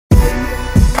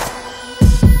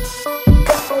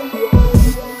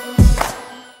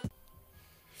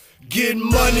getting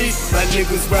money. My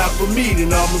niggas rap for me,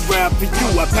 then I'ma rap for you.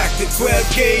 I packed the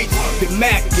 12 gauge, the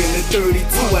Mac and the 32.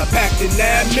 I packed the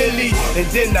 9 milli, and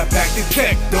then I packed the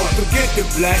tech. Don't forget the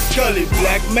black Scully,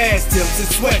 black mask, Tips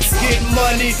and sweats. Getting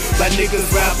money, my niggas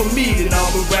rap for me, then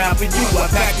I'ma rap for you. I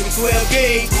packed the 12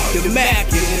 gauge, the Mac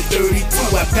and the 32.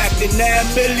 I packed the 9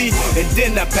 milli, and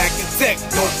then I packed the tech.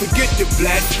 Don't forget the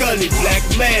black Scully, black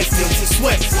mask, Tips and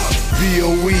sweats.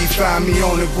 BOE, find me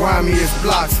on the grimiest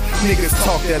blocks. Niggas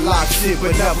talk that lock shit,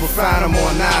 but never find them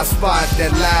on 9 spot,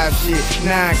 that live shit.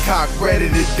 9 cock, ready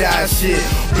to die shit.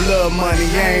 Blood money,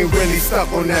 I ain't really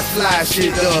stuck on that fly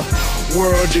shit. The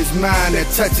world is mine, that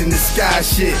touching the sky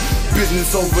shit.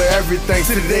 Business over everything,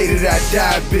 to the day that I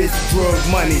die, bitch. Drug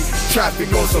money,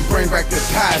 traffic on some bring back the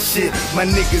pie shit. My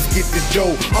niggas get the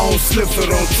dough, I don't slip, so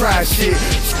don't try shit.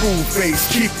 Screw face,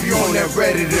 keep you on that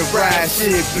ready to ride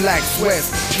shit. Black sweats,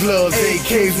 gloves,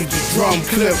 AKs with your drum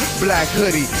clip. Black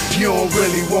hoodie, you don't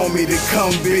really want me to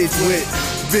come, bitch, with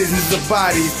business of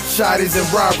bodies, shotties and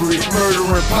robberies,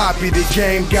 murdering Poppy. The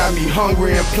game got me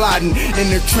hungry and plotting in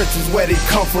the trenches where they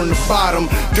come from the bottom.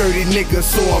 Dirty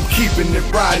niggas, so I'm keeping it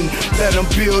riding. Let him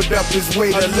build up his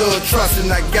weight, a little trust,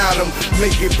 and I got him.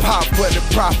 Make it pop for the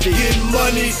profit. Getting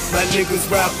money, my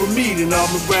niggas rap for me, then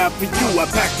I'ma rap for you.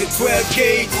 I packed the 12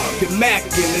 gauge, the Mac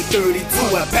and the 32.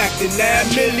 I packed the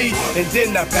 9 milli, and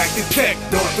then I packed the tech.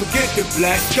 Don't forget the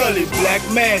black Scully, black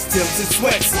mask, Tips and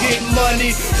sweats. Getting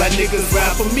money, my niggas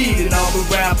rap for me, then I'ma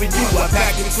rap for you. I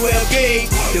packed the 12 gauge,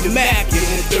 the Mac and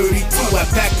the 32. I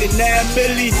packed the 9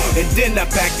 milli, and then I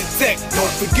packed the tech.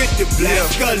 Don't forget the black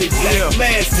Scully, black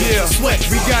mask, Tips and sweats.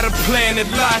 We got a plan to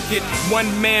lock it. One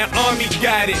man army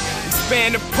got it.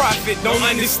 Expand the profit, don't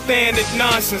understand the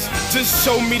nonsense. Just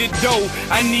show me the dough,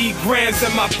 I need grams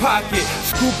in my pocket.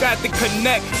 Scoop out the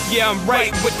connect, yeah, I'm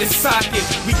right with the socket.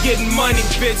 We getting money,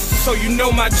 bitch, so you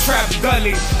know my trap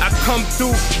gully. I come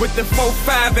through with the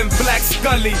 4-5 and black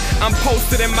Scully. I'm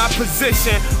posted in my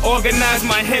position, organize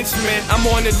my henchmen. I'm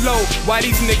on the low, why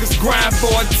these niggas grind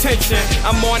for attention?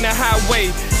 I'm on the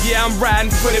highway, yeah, I'm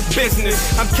riding for the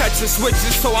business. I'm catching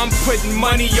switches, so I'm putting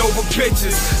money over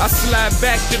bitches. I slide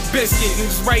back to biscuit, and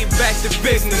it's right back to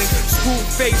business. Screw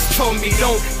face told me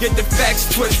don't get the facts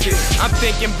twisted. I'm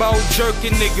thinking about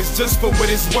jerking niggas just for what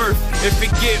it's worth. If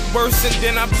it get worse, and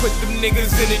then I put them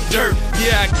niggas in the dirt.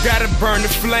 Yeah, I gotta burn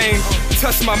the flame.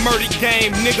 Touch my murder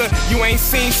game, nigga. You ain't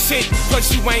seen shit,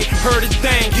 plus you ain't heard a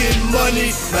thing. Getting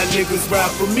money, my niggas rap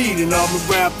for me, then I'ma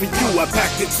rap for you. I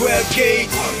packed the 12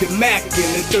 gauge, the Mac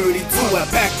and the 32. I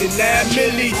packed the 9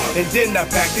 milli, and then I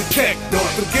packed the tech. Don't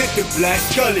forget the black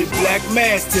Scully, black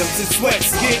mask, Tips and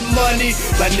sweats. Getting money,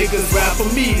 my niggas rap for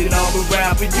me, then I'ma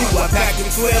rap for you. I packed the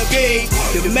 12 gauge,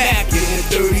 the Mac and the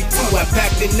 32. I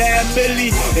packed the 9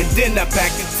 milli, and then I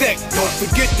packed the tech. Don't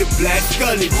forget the black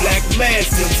Scully, black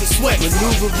mask, Tips and sweats.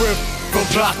 Maneuvering from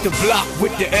block to block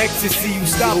with the ecstasy, you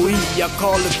stop me. I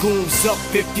call the goons up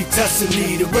 50 touching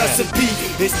me. The recipe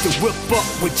is to whip up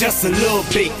with just a little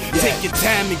bait. Take your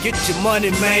time and get your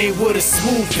money, man, with a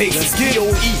smooth pace. Let's get on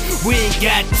E, we ain't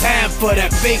got time for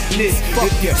that fakeness.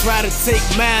 If you try to take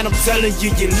mine, I'm telling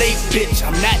you, you're late, bitch.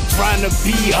 I'm not trying to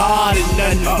be hard or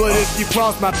nothing, but if you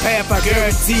cross my path, I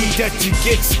guarantee that you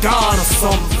get starred or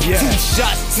something. 2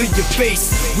 shots to your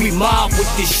face, we mob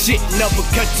with this shit. Never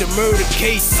catch a murder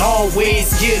case, always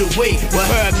get away. But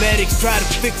paramedics try to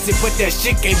fix it, but that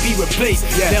shit can't be replaced.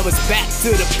 Now it's back to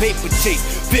the paper chase,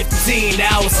 15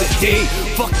 hours a day.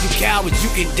 Fuck you cowards, you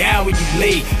can die when you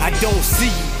lay. I don't see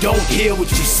you, don't hear what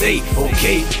you say,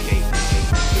 okay?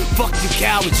 Fuck you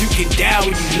cowards, you can die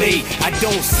when you lay. I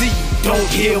don't see you, don't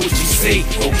hear what you say,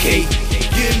 okay?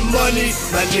 Getting money,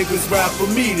 my niggas rap for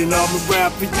me, then I'ma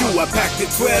rap for you. I packed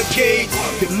the 12 gauge,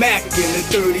 the Mac and the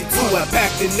 32. I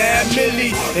packed the 9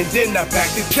 milli, and then I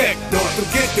packed the tech. Don't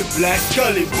forget the black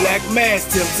Scully, black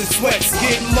mask, Tips and sweats.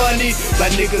 Getting money,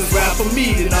 my niggas rap for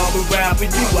me, then I'ma rap for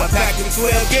you. I packed the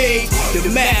 12 gauge,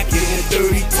 the Mac and the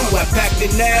 32. I packed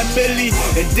the 9 milli,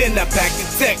 and then I packed the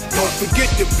tech. Don't forget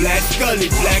the black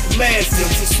Scully, black mask,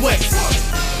 Tips and sweats.